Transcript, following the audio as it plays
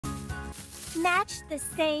Match the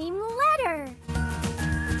same letter.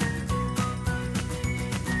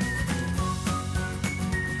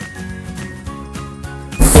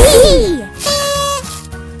 B.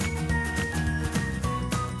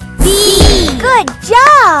 B. Good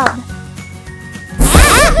job.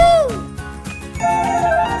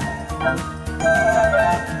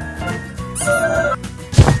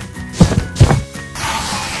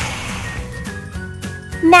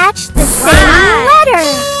 Match the same letter.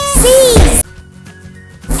 C.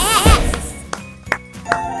 S.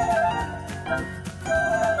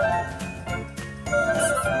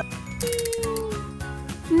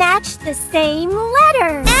 Match the same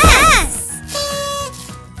letter. S.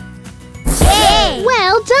 J.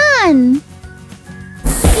 Well done!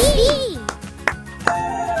 B.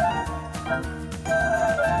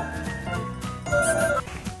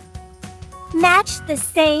 Match the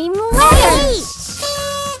same letter. H.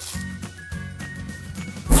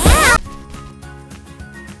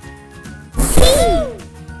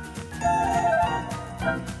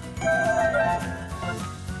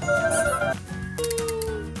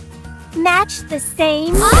 Match the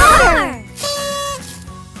same letter.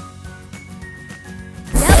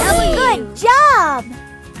 W. Good job.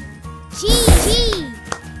 G.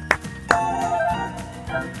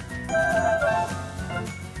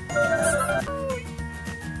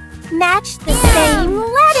 Match the same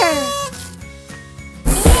letter.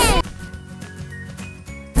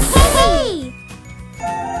 K.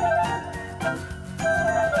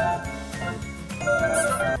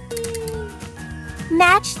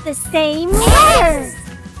 Match the same letter.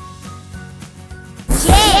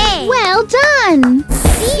 J. Well done!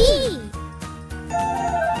 B.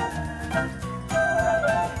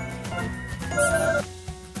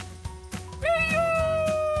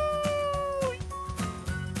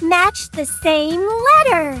 Match the same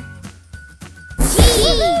letter. G.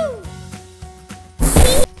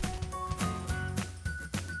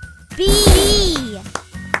 B.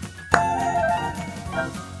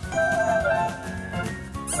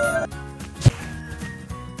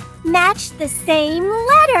 Match the same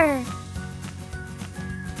letter.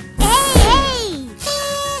 A.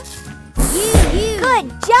 U. Good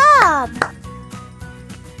job.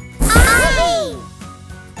 I.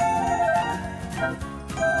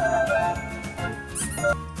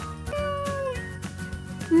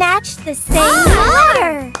 Match the same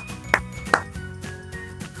letter.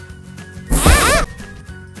 F.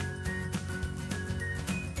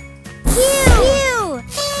 Q.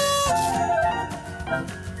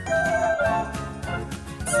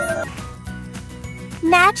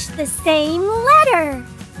 Match the same letter.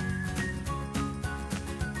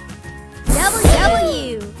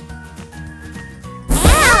 W.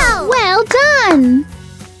 L. Well done!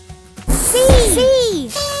 C.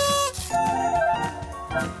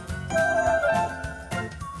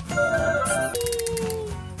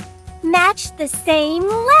 Match the same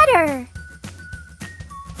letter.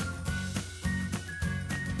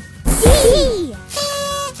 D.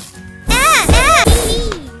 S. E.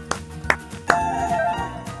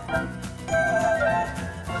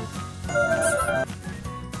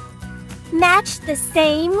 Match the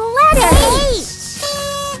same letter. H.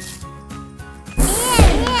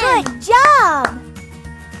 N. Good job.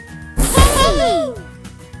 K.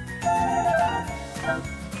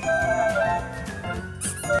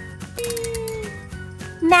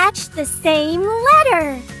 Match the same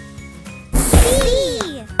letter.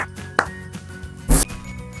 C.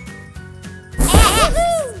 S.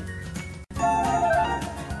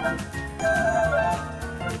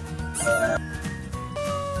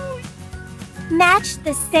 Match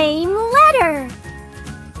the same letter.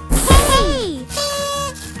 K.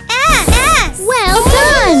 S. Well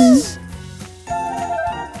done!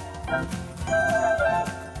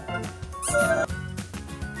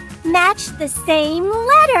 Match the same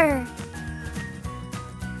letter.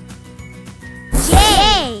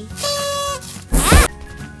 J. T.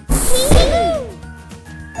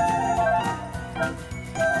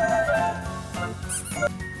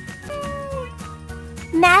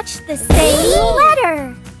 Match the same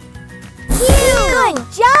letter. Q. Good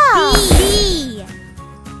job. B.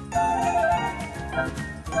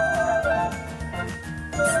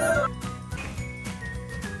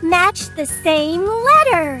 Match the same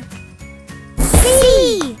letter.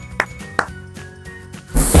 C.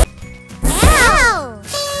 L.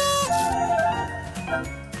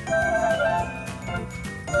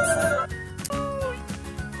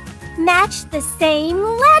 Match the same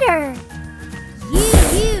letter.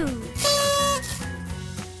 U.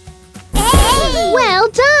 A. Well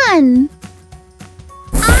done!